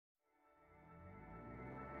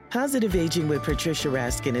Positive Aging with Patricia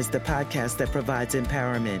Raskin is the podcast that provides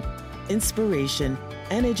empowerment, inspiration,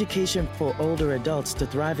 and education for older adults to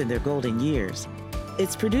thrive in their golden years.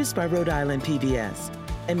 It's produced by Rhode Island PBS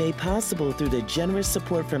and made possible through the generous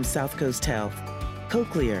support from South Coast Health,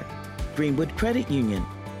 Cochlear, Greenwood Credit Union,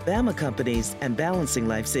 Bama Companies, and Balancing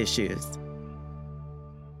Life's Issues.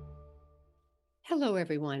 Hello,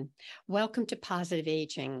 everyone. Welcome to Positive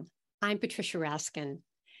Aging. I'm Patricia Raskin.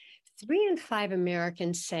 3 in 5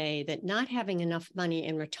 Americans say that not having enough money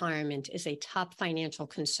in retirement is a top financial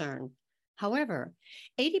concern. However,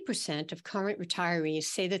 80% of current retirees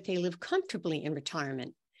say that they live comfortably in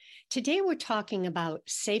retirement. Today, we're talking about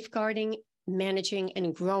safeguarding, managing,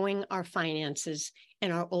 and growing our finances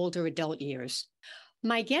in our older adult years.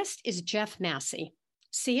 My guest is Jeff Massey,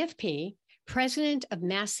 CFP, President of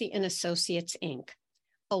Massey & Associates, Inc.,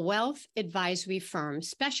 a wealth advisory firm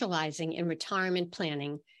specializing in retirement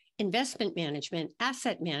planning, investment management,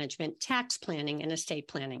 asset management, tax planning, and estate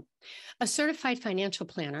planning. A certified financial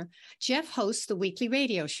planner, Jeff hosts the weekly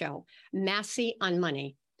radio show, Massey on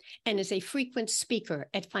Money, and is a frequent speaker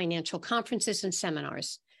at financial conferences and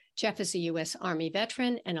seminars. Jeff is a U.S. Army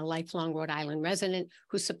veteran and a lifelong Rhode Island resident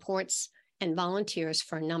who supports and volunteers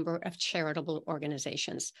for a number of charitable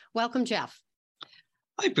organizations. Welcome, Jeff.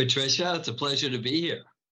 Hi, Patricia. It's a pleasure to be here.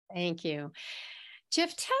 Thank you.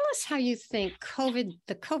 Jeff, tell us how you think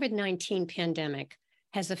the COVID-19 pandemic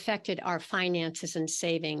has affected our finances and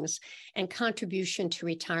savings and contribution to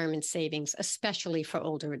retirement savings, especially for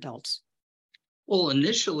older adults. Well,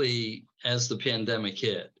 initially, as the pandemic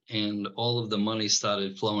hit and all of the money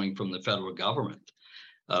started flowing from the federal government,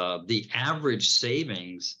 the average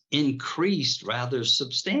savings increased rather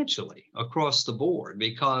substantially across the board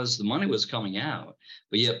because the money was coming out,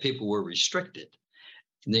 but yet people were restricted.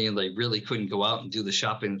 They really couldn't go out and do the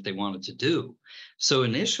shopping that they wanted to do. So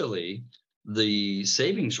initially, the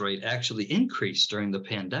savings rate actually increased during the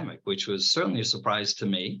pandemic, which was certainly a surprise to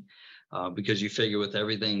me because you figure with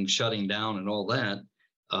everything shutting down and all that.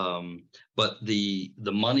 But the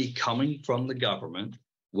money coming from the government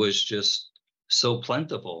was just so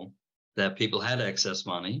plentiful that people had excess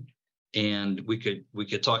money. And we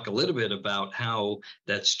could talk a little bit about how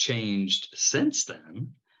that's changed since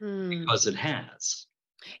then, because it has.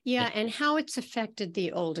 Yeah, and how it's affected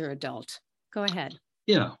the older adult. Go ahead.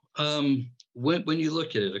 Yeah. When you look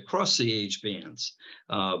at it across the age bands,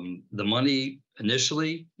 the money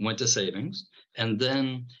initially went to savings. And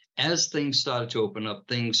then as things started to open up,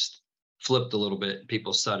 things flipped a little bit.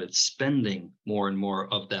 People started spending more and more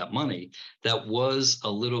of that money. That was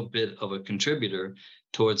a little bit of a contributor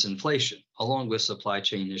towards inflation, along with supply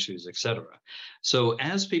chain issues, et cetera. So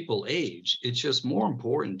as people age, it's just more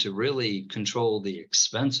important to really control the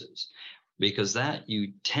expenses because that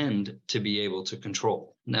you tend to be able to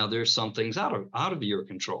control. Now, there's some things out of your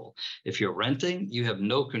control. If you're renting, you have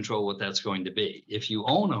no control what that's going to be. If you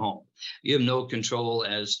own a home, you have no control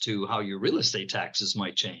as to how your real estate taxes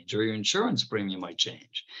might change or your insurance premium might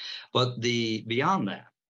change. But beyond that,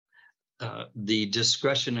 the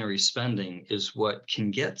discretionary spending is what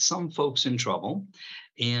can get some folks in trouble.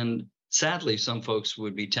 And sadly, some folks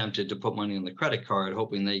would be tempted to put money on the credit card,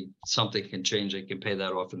 hoping something can change, they can pay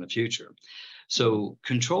that off in the future. So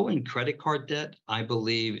controlling credit card debt, I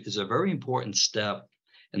believe, is a very important step.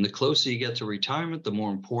 And the closer you get to retirement, the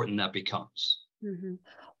more important that becomes. Mm-hmm.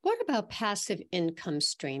 What about passive income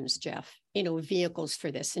streams, Jeff? Vehicles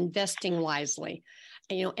for this, investing wisely.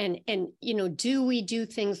 Do we do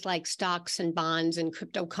things like stocks and bonds and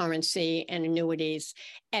cryptocurrency and annuities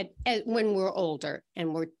when we're older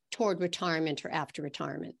and we're toward retirement or after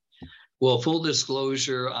retirement? Well, full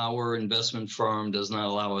disclosure, our investment firm does not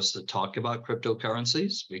allow us to talk about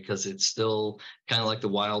cryptocurrencies because it's still kind of like the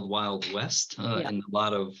wild, wild west in a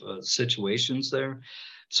lot of situations there.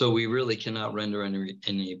 So we really cannot render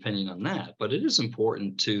any opinion on that. But it is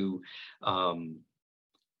important to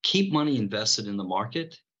keep money invested in the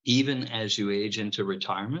market, even as you age into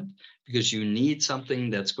retirement, because you need something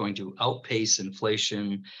that's going to outpace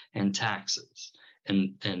inflation and taxes.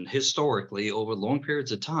 And historically, over long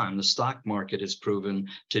periods of time, the stock market has proven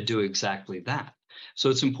to do exactly that. So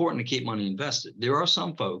it's important to keep money invested. There are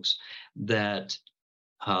some folks that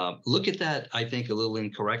look at that, I think, a little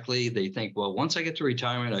incorrectly. They think, well, once I get to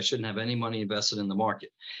retirement, I shouldn't have any money invested in the market.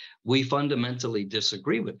 We fundamentally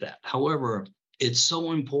disagree with that. However, it's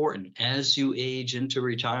so important as you age into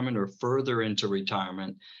retirement or further into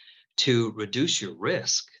retirement to reduce your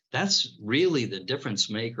risk. That's really the difference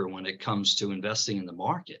maker when it comes to investing in the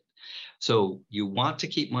market. So you want to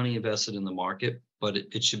keep money invested in the market, but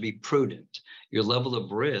it should be prudent. Your level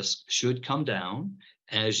of risk should come down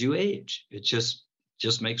as you age. It just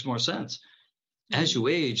makes more sense. As you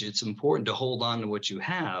age, it's important to hold on to what you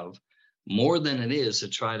have more than it is to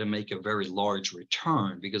try to make a very large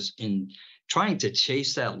return, because in trying to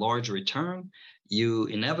chase that large return, you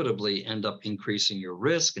inevitably end up increasing your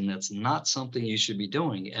risk, and that's not something you should be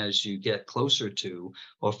doing as you get closer to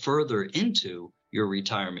or further into your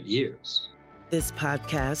retirement years. This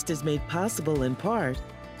podcast is made possible in part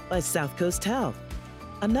by South Coast Health,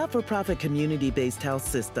 a not-for-profit community-based health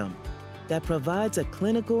system that provides a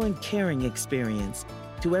clinical and caring experience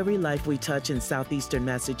to every life we touch in southeastern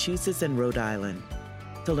Massachusetts and Rhode Island.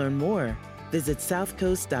 To learn more, visit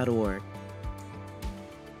southcoast.org.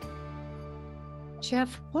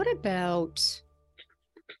 Jeff, what about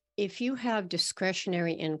if you have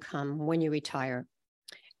discretionary income when you retire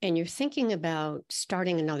and you're thinking about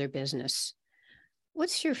starting another business?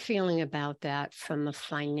 What's your feeling about that from a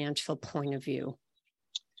financial point of view?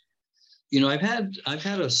 I've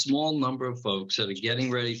had a small number of folks that are getting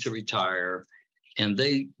ready to retire, and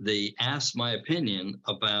they ask my opinion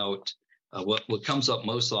about what comes up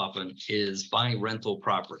most often is buying rental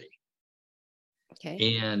property.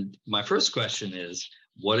 Okay. And my first question is,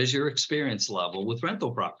 what is your experience level with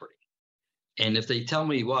rental property? And if they tell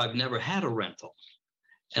me, well, I've never had a rental,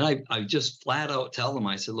 and I just flat out tell them,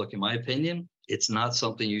 I said, look, in my opinion, it's not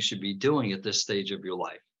something you should be doing at this stage of your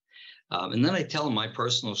life. And then I tell them my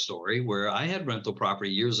personal story where I had rental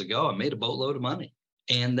property years ago. I made a boatload of money.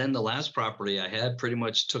 And then the last property I had pretty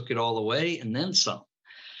much took it all away and then some.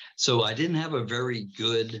 So I didn't have a very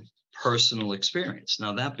good personal experience.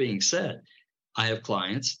 Now, that being said, I have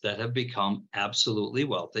clients that have become absolutely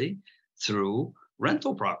wealthy through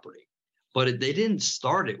rental property, but they didn't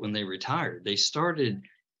start it when they retired. They started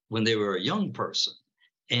when they were a young person.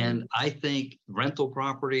 And I think rental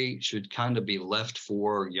property should kind of be left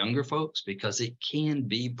for younger folks because it can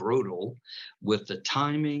be brutal with the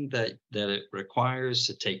timing that it requires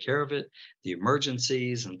to take care of it, the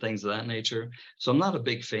emergencies and things of that nature. So I'm not a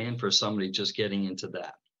big fan for somebody just getting into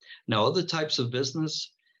that. Now, other types of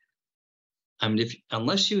business, I mean,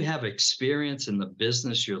 unless you have experience in the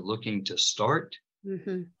business you're looking to start,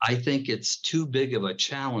 I think it's too big of a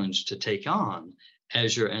challenge to take on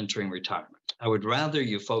as you're entering retirement. I would rather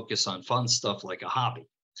you focus on fun stuff like a hobby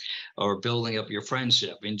or building up your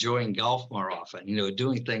friendship, enjoying golf more often,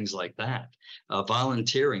 doing things like that.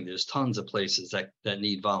 Volunteering, there's tons of places that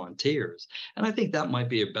need volunteers. And I think that might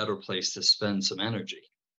be a better place to spend some energy.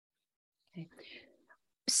 Okay.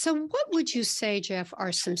 So what would you say, Jeff,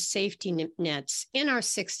 are some safety nets in our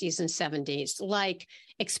 60s and 70s, like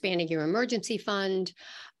expanding your emergency fund,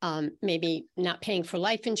 maybe not paying for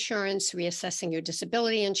life insurance, reassessing your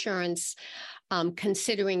disability insurance,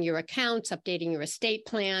 considering your accounts, updating your estate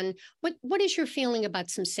plan? What is your feeling about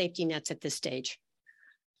some safety nets at this stage?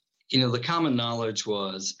 The common knowledge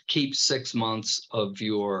was keep 6 months of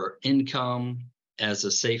your income as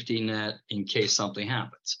a safety net in case something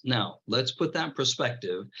happens. Now, let's put that in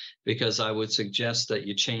perspective, because I would suggest that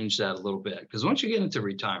you change that a little bit. Because once you get into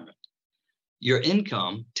retirement, your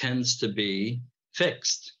income tends to be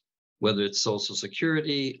fixed, whether it's Social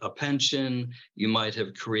Security, a pension, you might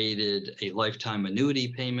have created a lifetime annuity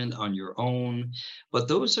payment on your own, but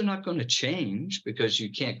those are not going to change because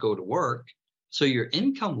you can't go to work. So your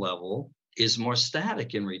income level is more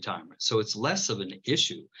static in retirement. So it's less of an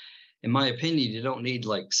issue. In my opinion, you don't need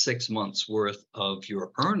like 6 months worth of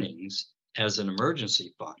your earnings as an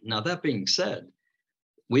emergency fund. Now, that being said,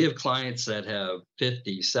 we have clients that have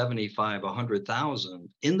 50, 75, 100,000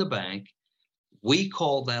 in the bank. We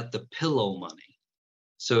call that the pillow money.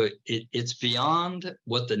 So it's beyond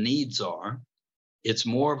what the needs are. It's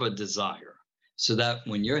more of a desire. So that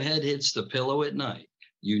when your head hits the pillow at night,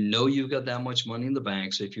 you've got that much money in the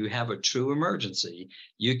bank. So if you have a true emergency,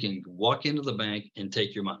 you can walk into the bank and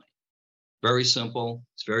take your money. Very simple.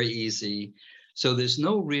 It's very easy. So there's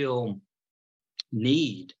no real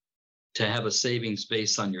need to have a savings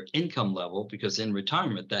based on your income level, because in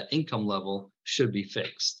retirement, that income level should be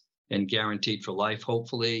fixed and guaranteed for life.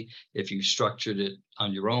 Hopefully, if you structured it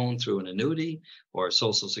on your own through an annuity or a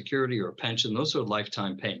Social Security or a pension, those are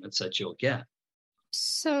lifetime payments that you'll get.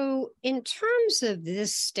 So in terms of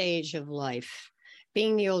this stage of life,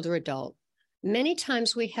 being the older adult, many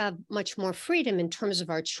times we have much more freedom in terms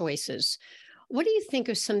of our choices. What do you think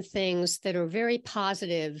are some things that are very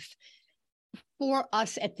positive for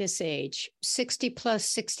us at this age, 60 plus,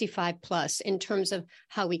 65 plus, in terms of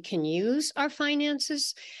how we can use our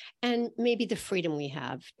finances and maybe the freedom we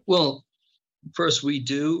have? Well, first, we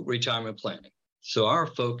do retirement planning. So our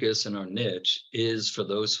focus and our niche is for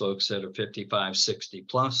those folks that are 55, 60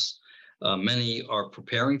 plus. Many are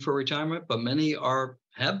preparing for retirement, but many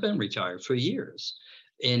have been retired for years.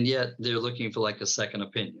 and yet they're looking for like a second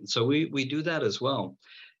opinion. So we do that as well.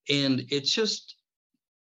 And it's just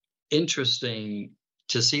interesting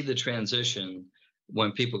to see the transition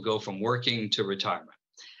when people go from working to retirement.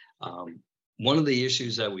 One of the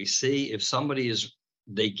issues that we see, if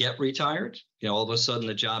they get retired, all of a sudden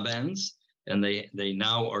the job ends and they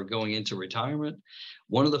now are going into retirement.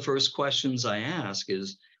 One of the first questions I ask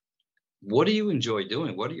is, what do you enjoy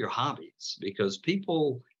doing? What are your hobbies? Because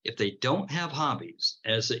people, if they don't have hobbies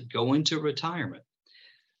as they go into retirement,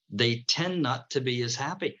 they tend not to be as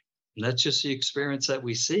happy. And that's just the experience that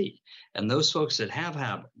we see. And those folks that have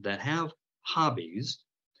hobbies,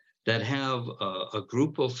 that have a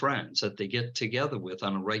group of friends that they get together with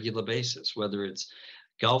on a regular basis, whether it's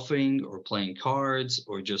golfing or playing cards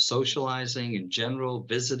or just socializing in general,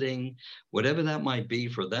 visiting, whatever that might be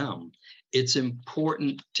for them, it's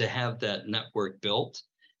important to have that network built,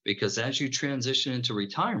 because as you transition into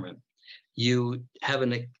retirement, you have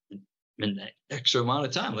an extra amount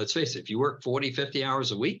of time. Let's face it, if you work 40, 50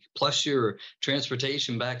 hours a week, plus your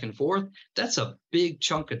transportation back and forth, that's a big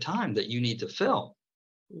chunk of time that you need to fill.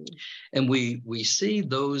 And we see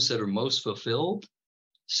those that are most fulfilled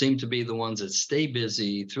seem to be the ones that stay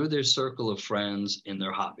busy through their circle of friends in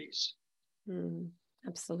their hobbies.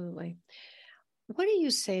 Absolutely. What do you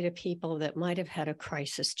say to people that might have had a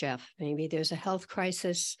crisis, Jeff? Maybe there's a health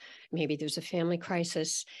crisis, maybe there's a family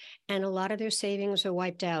crisis, and a lot of their savings are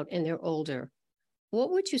wiped out and they're older.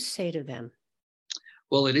 What would you say to them?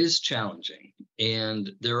 Well, it is challenging. And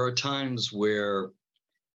there are times where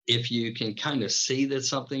if you can kind of see that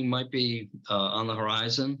something might be on the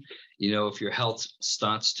horizon, if your health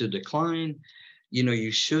starts to decline,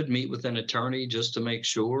 you should meet with an attorney just to make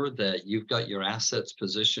sure that you've got your assets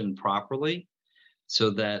positioned properly, so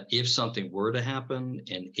that if something were to happen,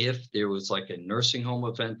 and if there was like a nursing home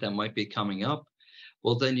event that might be coming up,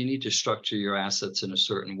 well, then you need to structure your assets in a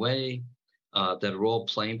certain way that are all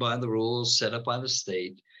playing by the rules set up by the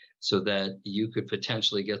state, so that you could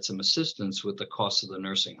potentially get some assistance with the cost of the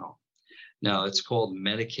nursing home. Now, it's called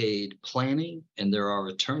Medicaid planning, and there are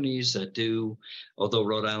attorneys that do, although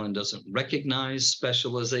Rhode Island doesn't recognize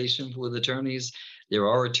specialization with attorneys, there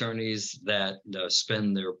are attorneys that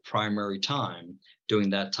spend their primary time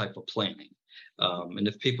doing that type of planning. And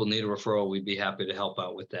if people need a referral, we'd be happy to help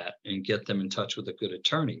out with that and get them in touch with a good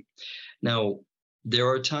attorney. Now, there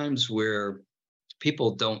are times where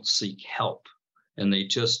people don't seek help and they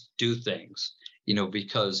just do things,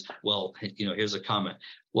 because, well, here's a comment.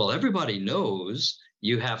 Well, everybody knows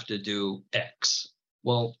you have to do X.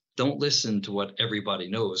 Well, don't listen to what everybody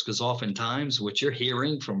knows, because oftentimes what you're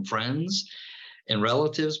hearing from friends and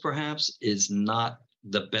relatives perhaps is not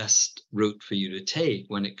the best route for you to take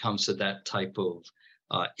when it comes to that type of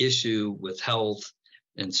issue with health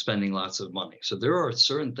and spending lots of money. So there are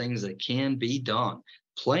certain things that can be done,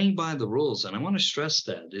 playing by the rules. And I want to stress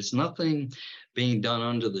that there's nothing being done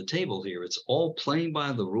under the table here. It's all playing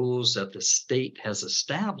by the rules that the state has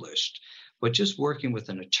established, but just working with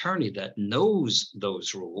an attorney that knows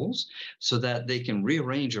those rules so that they can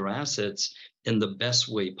rearrange your assets in the best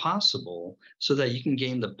way possible, so that you can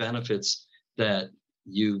gain the benefits that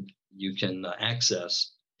you can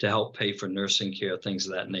access to help pay for nursing care, things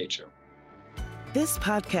of that nature. This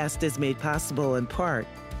podcast is made possible in part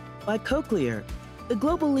by Cochlear, the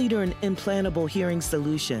global leader in implantable hearing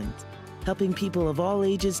solutions, helping people of all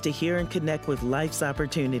ages to hear and connect with life's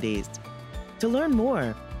opportunities. To learn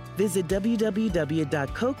more, visit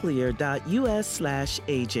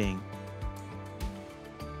www.cochlear.us/aging.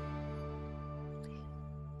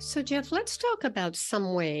 So, Jeff, let's talk about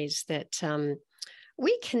some ways that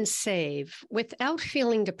we can save without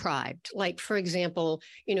feeling deprived. Like, for example,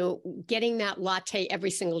 getting that latte every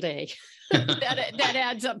single day. that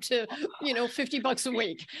adds up to, $50 a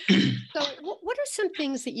week. So what are some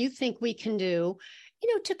things that you think we can do,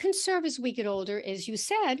 to conserve as we get older? As you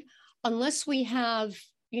said, unless we have,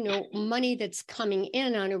 money that's coming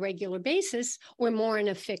in on a regular basis, we're more in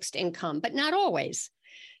a fixed income, but not always.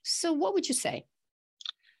 So what would you say?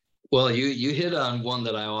 Well, you hit on one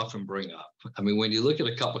that I often bring up. I mean, when you look at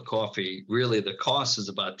a cup of coffee, really the cost is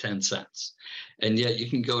about 10 cents. And yet you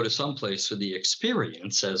can go to some place for the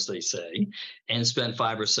experience, as they say, and spend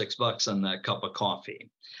 $5 or $6 on that cup of coffee.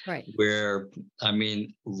 Right. Where,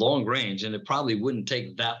 long range, and it probably wouldn't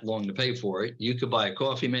take that long to pay for it. You could buy a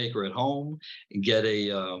coffee maker at home and get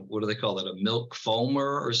a, what do they call it? A milk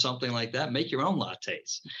foamer or something like that. Make your own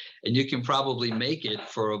lattes. And you can probably make it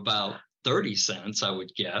for about 30 cents, I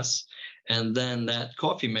would guess. And then that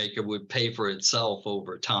coffee maker would pay for itself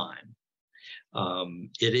over time.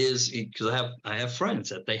 It is because I have friends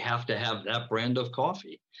that they have to have that brand of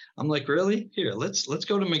coffee. I'm like, really? Here, let's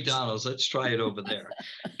go to McDonald's. Let's try it over there.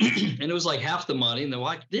 And it was like half the money. And they're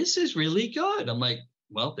like, this is really good. I'm like,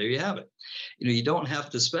 well, there you have it. You don't have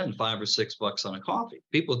to spend $5 or $6 on a coffee.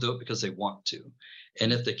 People do it because they want to.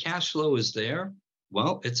 And if the cash flow is there,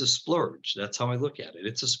 well, it's a splurge. That's how I look at it.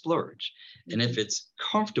 It's a splurge. And if it's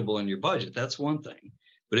comfortable in your budget, that's one thing.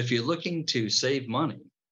 But if you're looking to save money,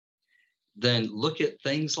 then look at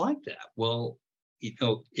things like that. Well,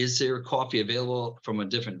 is there coffee available from a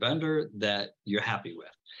different vendor that you're happy with?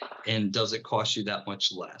 And does it cost you that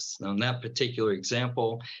much less? Now, in that particular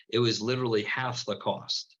example, it was literally half the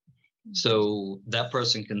cost. So that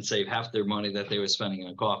person can save half their money that they were spending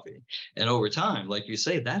on coffee. And over time, like you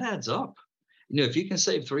say, that adds up. If you can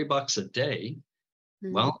save $3 a day,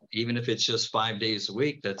 well, even if it's just 5 days a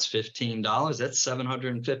week, that's $15. That's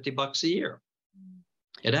 $750 a year.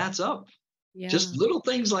 It adds up. Yeah. Just little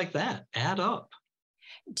things like that add up.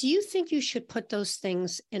 Do you think you should put those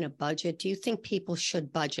things in a budget? Do you think people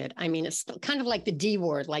should budget? I mean, it's kind of like the D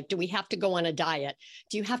word. Like, do we have to go on a diet?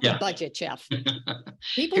 Do you have to budget, Jeff?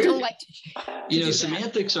 People don't like to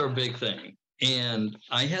semantics are a big thing. And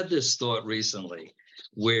I had this thought recently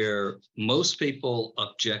where most people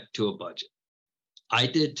object to a budget. I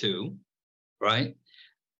did too, right?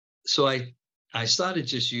 So I started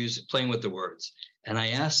just playing with the words, and I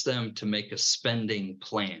asked them to make a spending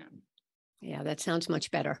plan. Yeah, that sounds much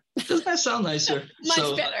better. Doesn't that sound nicer?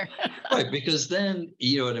 Much better. Right, because then,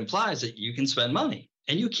 it implies that you can spend money,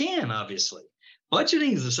 and you can, obviously.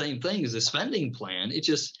 Budgeting is the same thing as a spending plan. It's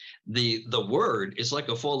just the word is like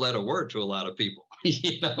a 4-letter word to a lot of people.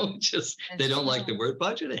 They don't like the word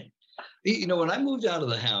budgeting. When I moved out of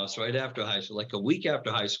the house right after high school, like a week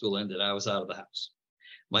after high school ended, I was out of the house.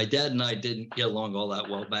 My dad and I didn't get along all that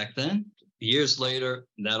well back then. Years later,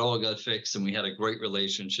 that all got fixed, and we had a great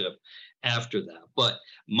relationship after that. But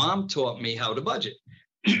Mom taught me how to budget.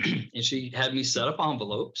 And she had me set up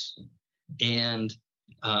envelopes. And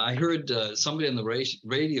I heard somebody on the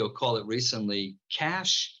radio call it recently,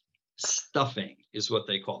 cash stuffing is what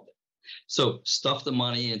they called it. So stuff the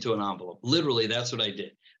money into an envelope. Literally, that's what I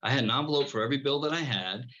did. I had an envelope for every bill that I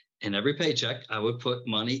had, and every paycheck, I would put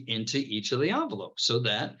money into each of the envelopes so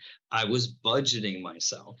that I was budgeting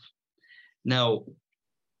myself. Now,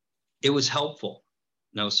 it was helpful.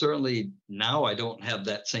 Now, certainly now I don't have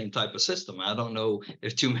that same type of system. I don't know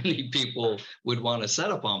if too many people would want to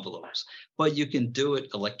set up envelopes, but you can do it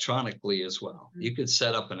electronically as well. You could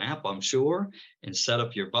set up an app, I'm sure, and set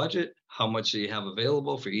up your budget. How much do you have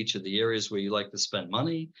available for each of the areas where you like to spend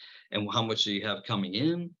money, and how much do you have coming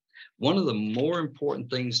in? One of the more important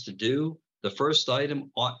things to do, the first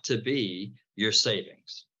item ought to be your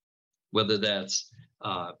savings, whether that's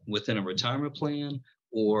within a retirement plan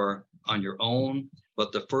or on your own.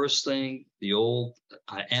 But the first thing, the old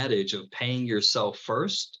adage of paying yourself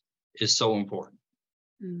first is so important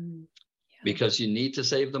because you need to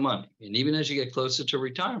save the money. And even as you get closer to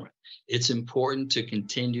retirement, it's important to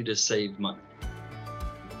continue to save money.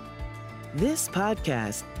 This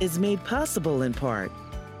podcast is made possible in part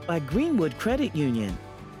by Greenwood Credit Union,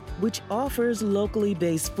 which offers locally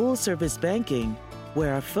based full-service banking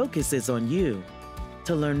where our focus is on you.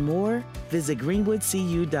 To learn more, visit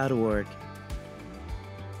greenwoodcu.org.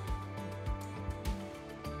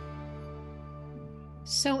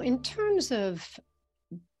 So in terms of,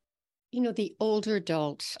 the older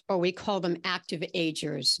adults, or we call them active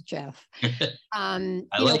agers, Jeff, having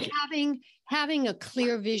a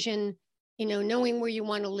clear vision, knowing where you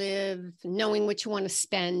want to live, knowing what you want to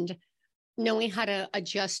spend, knowing how to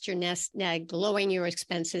adjust your nest egg, lowering your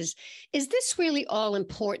expenses. Is this really all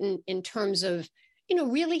important in terms of,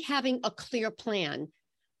 really having a clear plan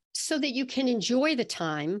so that you can enjoy the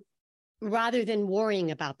time rather than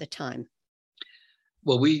worrying about the time?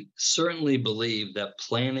 Well, we certainly believe that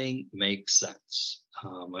planning makes sense.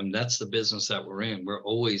 And that's the business that we're in. We're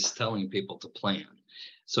always telling people to plan.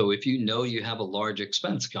 So if you know you have a large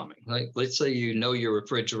expense coming, like let's say your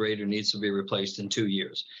refrigerator needs to be replaced in 2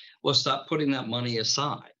 years, well, stop putting that money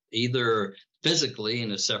aside, either physically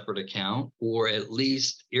in a separate account or at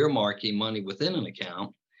least earmarking money within an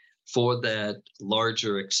account for that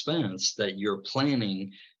larger expense that you're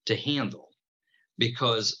planning to handle.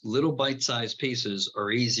 Because little bite-sized pieces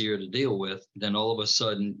are easier to deal with than all of a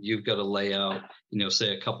sudden you've got to lay out,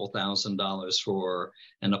 say a couple $1,000s for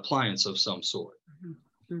an appliance of some sort.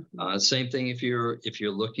 Same thing if you're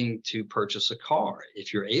looking to purchase a car.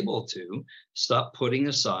 If you're able to, stop putting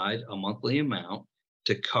aside a monthly amount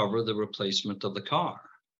to cover the replacement of the car.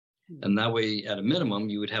 And that way, at a minimum,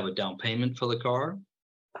 you would have a down payment for the car.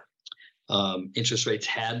 Interest rates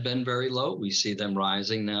had been very low. We see them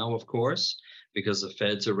rising now, of course, because the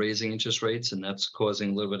Feds are raising interest rates, and that's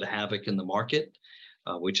causing a little bit of havoc in the market,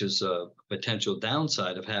 which is a potential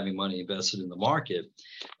downside of having money invested in the market.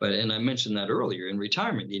 And I mentioned that earlier, in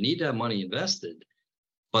retirement, you need to have money invested,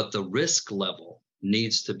 but the risk level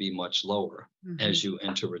needs to be much lower as you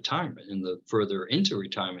enter retirement. And the further into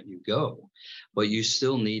retirement you go, but you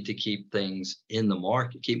still need to keep things in the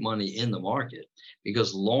market, keep money in the market,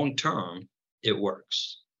 because long term it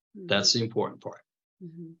works. That's the important part.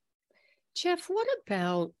 Jeff, what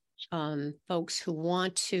about folks who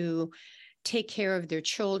want to take care of their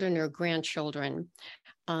children or grandchildren,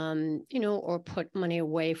 or put money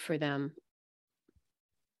away for them?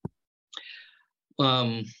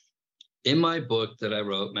 In my book that I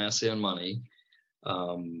wrote, Massey on Money,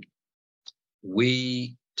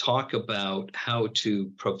 we talk about how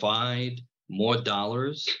to provide more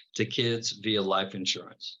dollars to kids via life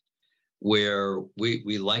insurance, where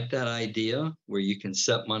we like that idea where you can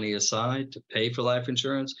set money aside to pay for life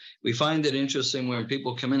insurance. We find it interesting when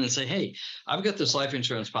people come in and say, hey, I've got this life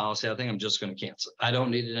insurance policy. I think I'm just going to cancel it. I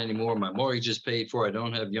don't need it anymore. My mortgage is paid for. I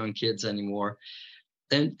don't have young kids anymore.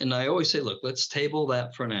 And I always say, look, let's table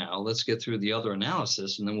that for now. Let's get through the other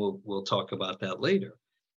analysis, and then we'll talk about that later.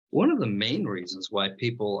 One of the main reasons why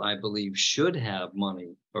people, I believe, should have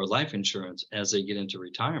money or life insurance as they get into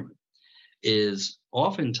retirement is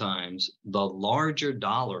oftentimes the larger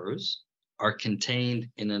dollars are contained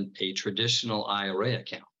in a traditional IRA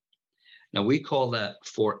account. Now, we call that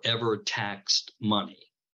forever taxed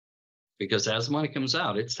money, because as money comes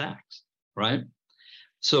out, it's taxed, right?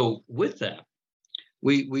 So with that,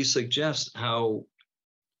 we suggest how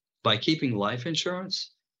by keeping life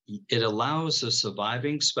insurance, it allows the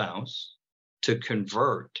surviving spouse to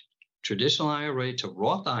convert traditional IRA to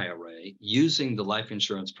Roth IRA using the life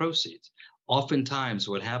insurance proceeds. Oftentimes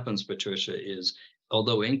what happens, Patricia, is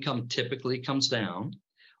although income typically comes down,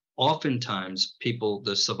 oftentimes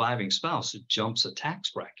the surviving spouse jumps a tax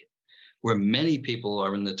bracket, where many people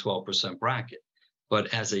are in the 12% bracket.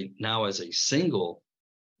 But as a single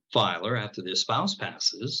filer, after their spouse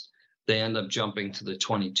passes, they end up jumping to the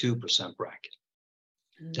 22% bracket.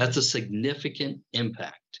 That's a significant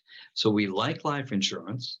impact. So we like life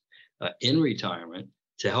insurance in retirement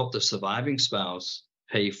to help the surviving spouse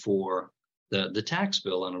pay for the tax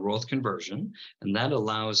bill on a Roth conversion, and that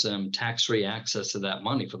allows them tax-free access to that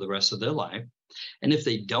money for the rest of their life. And if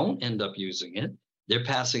they don't end up using it, they're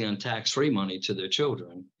passing on tax-free money to their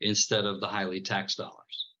children instead of the highly taxed dollars.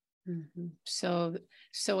 So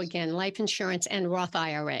again, life insurance and Roth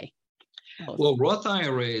IRA. Both. Well, Roth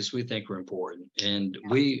IRAs we think are important, and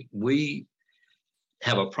we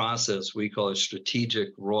have a process we call it strategic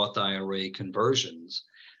Roth IRA conversions,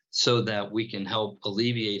 so that we can help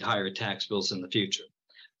alleviate higher tax bills in the future.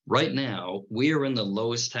 Right now, we are in the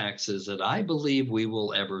lowest taxes that I believe we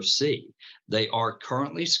will ever see. They are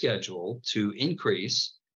currently scheduled to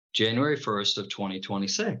increase January 1st of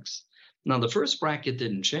 2026. Now, the first bracket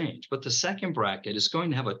didn't change, but the second bracket is going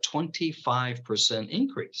to have a 25%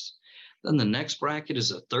 increase. Then the next bracket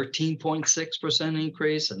is a 13.6%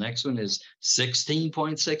 increase. The next one is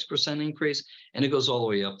 16.6% increase, and it goes all the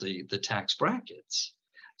way up the tax brackets.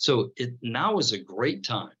 So it now is a great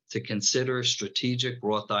time to consider strategic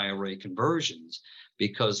Roth IRA conversions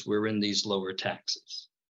because we're in these lower taxes.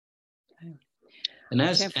 Okay. And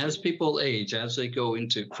as people age, as they go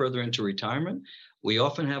further into retirement, we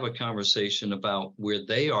often have a conversation about where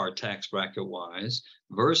they are tax bracket wise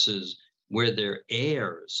versus where their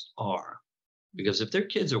heirs are. Because if their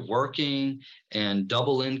kids are working and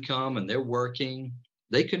double income and they're working,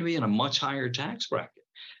 they could be in a much higher tax bracket.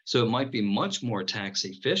 So it might be much more tax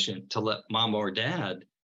efficient to let mom or dad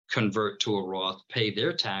convert to a Roth, pay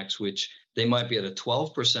their tax, which they might be at a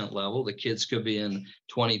 12% level. The kids could be in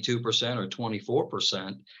 22% or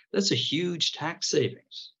 24%. That's a huge tax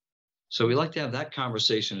savings. So we like to have that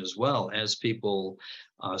conversation as well as people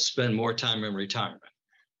spend more time in retirement.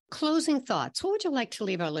 Closing thoughts. What would you like to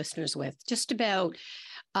leave our listeners with just about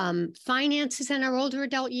finances in our older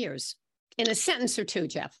adult years? In a sentence or two,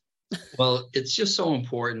 Jeff. Well, it's just so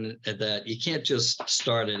important that you can't just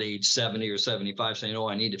start at age 70 or 75 saying, oh,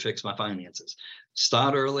 I need to fix my finances.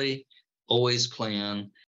 Start early, always plan.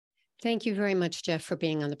 Thank you very much, Jeff, for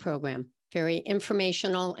being on the program. Very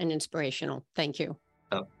informational and inspirational. Thank you.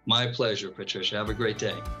 My pleasure, Patricia. Have a great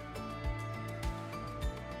day.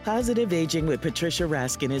 Positive Aging with Patricia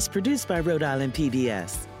Raskin is produced by Rhode Island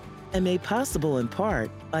PBS and made possible in part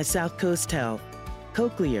by South Coast Health,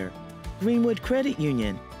 Cochlear, Greenwood Credit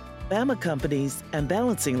Union, Bama Companies, and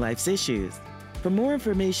Balancing Life's Issues. For more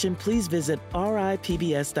information, please visit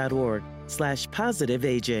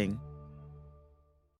ripbs.org/positiveaging.